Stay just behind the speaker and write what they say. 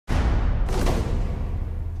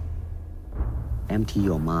Empty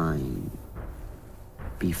your mind.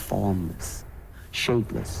 Be formless,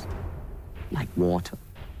 shapeless, like water.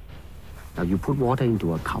 Now you put water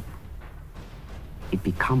into a cup, it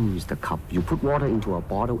becomes the cup. You put water into a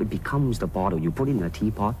bottle, it becomes the bottle. You put it in a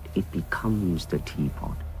teapot, it becomes the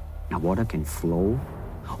teapot. Now water can flow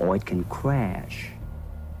or it can crash.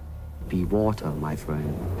 Be water, my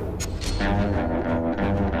friend.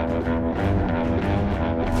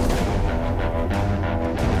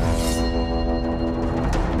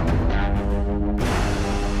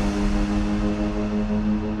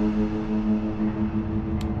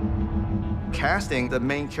 Casting the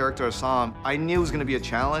main character, Assam, I knew it was going to be a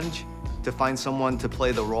challenge to find someone to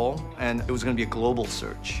play the role, and it was going to be a global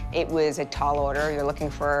search. It was a tall order. You're looking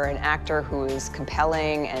for an actor who is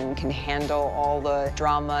compelling and can handle all the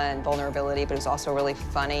drama and vulnerability, but is also really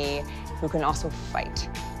funny, who can also fight.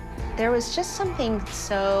 There was just something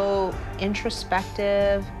so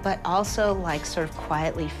introspective, but also like sort of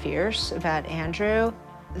quietly fierce about Andrew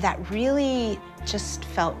that really just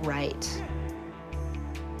felt right.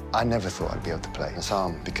 I never thought I'd be able to play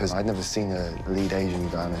Assam because I'd never seen a lead Asian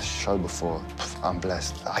guy on a show before. I'm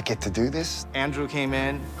blessed. I get to do this. Andrew came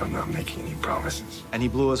in. I'm not making any promises. And he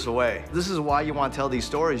blew us away. This is why you want to tell these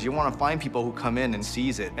stories. You want to find people who come in and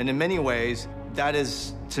seize it. And in many ways, that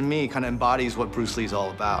is, to me, kind of embodies what Bruce Lee's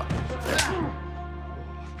all about.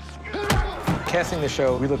 Casting the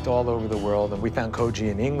show, we looked all over the world, and we found Koji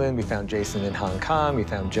in England, we found Jason in Hong Kong, we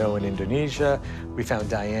found Joe in Indonesia, we found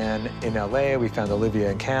Diane in LA, we found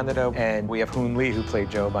Olivia in Canada, and we have Hoon Lee, who played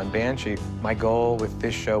Job on Banshee. My goal with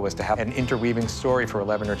this show was to have an interweaving story for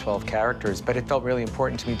 11 or 12 characters, but it felt really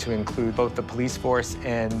important to me to include both the police force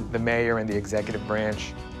and the mayor and the executive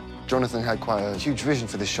branch. Jonathan had quite a huge vision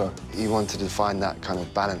for this show. He wanted to find that kind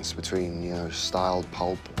of balance between, you know, styled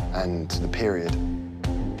pulp and the period.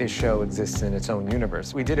 This show exists in its own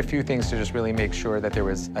universe. We did a few things to just really make sure that there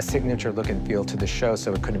was a signature look and feel to the show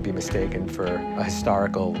so it couldn't be mistaken for a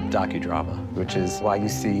historical docudrama, which is why you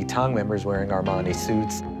see Tong members wearing Armani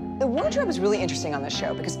suits. The wardrobe is really interesting on this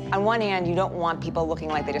show because on one hand, you don't want people looking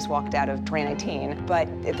like they just walked out of 2019, but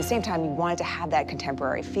at the same time, you wanted to have that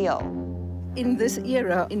contemporary feel. In this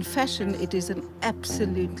era, in fashion, it is an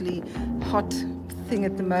absolutely hot thing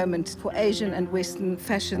at the moment for Asian and Western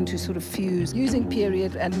fashion to sort of fuse, using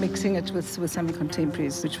period and mixing it with some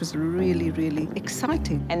contemporaries, which was really, really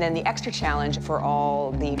exciting. And then the extra challenge for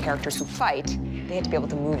all the characters who fight, they had to be able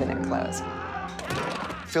to move in their clothes.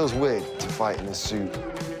 It feels weird to fight in a suit.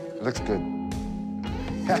 It looks good.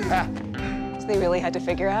 So they really had to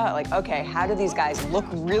figure out, like, okay, how do these guys look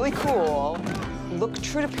really cool, look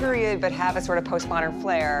true to period, but have a sort of postmodern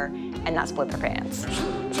flair, and not split their pants?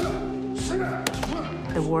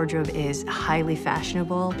 The wardrobe is highly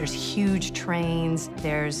fashionable. There's huge trains,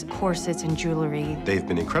 there's corsets and jewelry. They've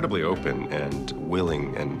been incredibly open and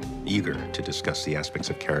willing and eager to discuss the aspects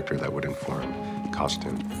of character that would inform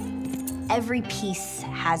costume. Every piece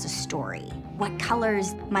has a story. What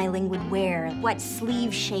colors Mai Ling would wear, what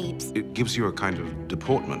sleeve shapes. It gives you a kind of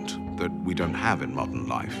deportment that we don't have in modern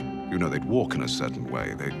life. You know, they'd walk in a certain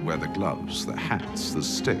way. They'd wear the gloves, the hats, the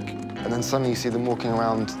stick. And then suddenly you see them walking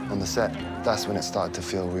around on the set. That's when it started to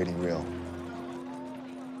feel really real.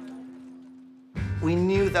 We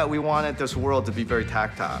knew that we wanted this world to be very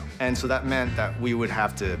tactile, and so that meant that we would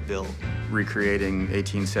have to build. Recreating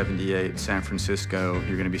 1878 San Francisco,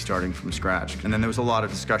 you're going to be starting from scratch. And then there was a lot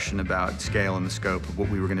of discussion about scale and the scope of what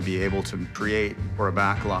we were going to be able to create for a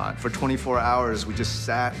backlot. For 24 hours, we just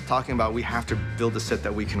sat talking about we have to build a set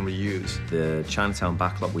that we can reuse. The Chinatown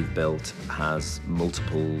backlot we've built has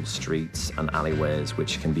multiple streets and alleyways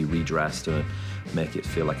which can be redressed to make it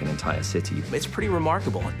feel like an entire city. It's pretty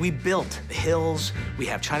remarkable. We built the hills, we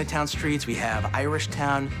have Chinatown streets, we have Irish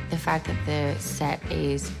Town. The fact that the set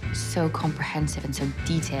is so comprehensive and so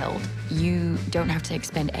detailed, you don't have to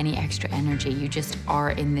expend any extra energy. You just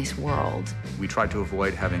are in this world. We tried to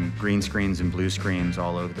avoid having green screens and blue screens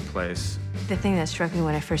all over the place. The thing that struck me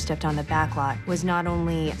when I first stepped on the backlot was not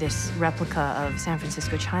only this replica of San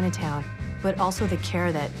Francisco Chinatown, but also the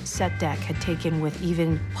care that Set Deck had taken with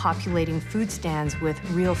even populating food stands with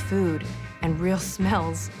real food and real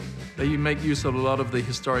smells. You make use of a lot of the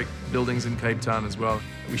historic buildings in Cape Town as well.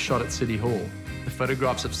 We shot at City Hall. The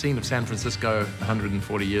photographs I've seen of San Francisco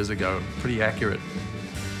 140 years ago are pretty accurate.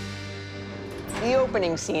 The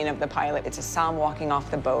opening scene of the pilot, it's Assam walking off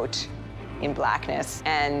the boat in blackness,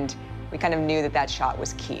 and we kind of knew that that shot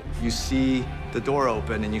was key. You see the door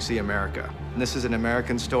open and you see America. And this is an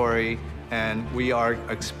American story, and we are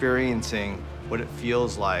experiencing what it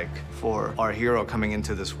feels like for our hero coming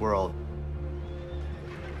into this world.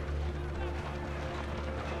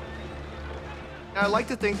 I'd like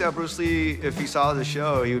to think that Bruce Lee, if he saw the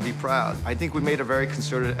show, he would be proud. I think we made a very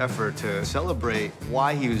concerted effort to celebrate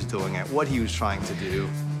why he was doing it, what he was trying to do.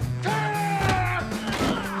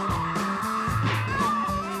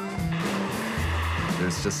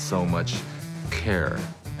 There's just so much care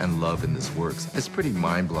and love in this work. It's pretty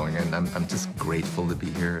mind-blowing, and I'm just grateful to be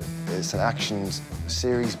here. It's an action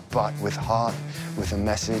series, but with heart, with a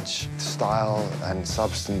message, style, and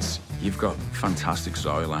substance. You've got fantastic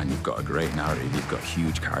storyline, you've got a great narrative, you've got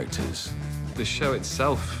huge characters. The show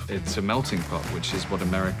itself, it's a melting pot, which is what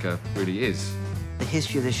America really is. The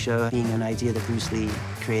history of this show being an idea that Bruce Lee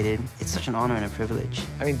created, it's such an honor and a privilege.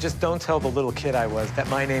 I mean, just don't tell the little kid I was that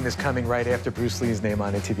my name is coming right after Bruce Lee's name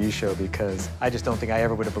on a TV show, because I just don't think I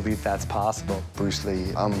ever would have believed that's possible. Bruce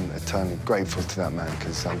Lee, I'm eternally grateful to that man,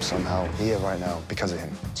 because I'm somehow here right now because of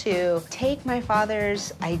him. To take my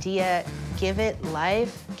father's idea, give it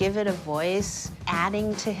life, give it a voice,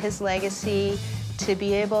 adding to his legacy, to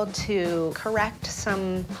be able to correct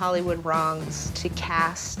some Hollywood wrongs, to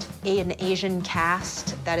cast an Asian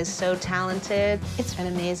cast that is so talented. It's an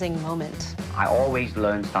amazing moment. I always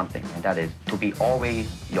learn something, and that is to be always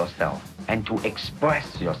yourself and to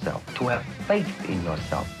express yourself, to have faith in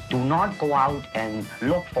yourself. Do not go out and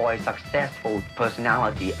look for a successful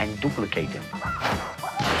personality and duplicate him.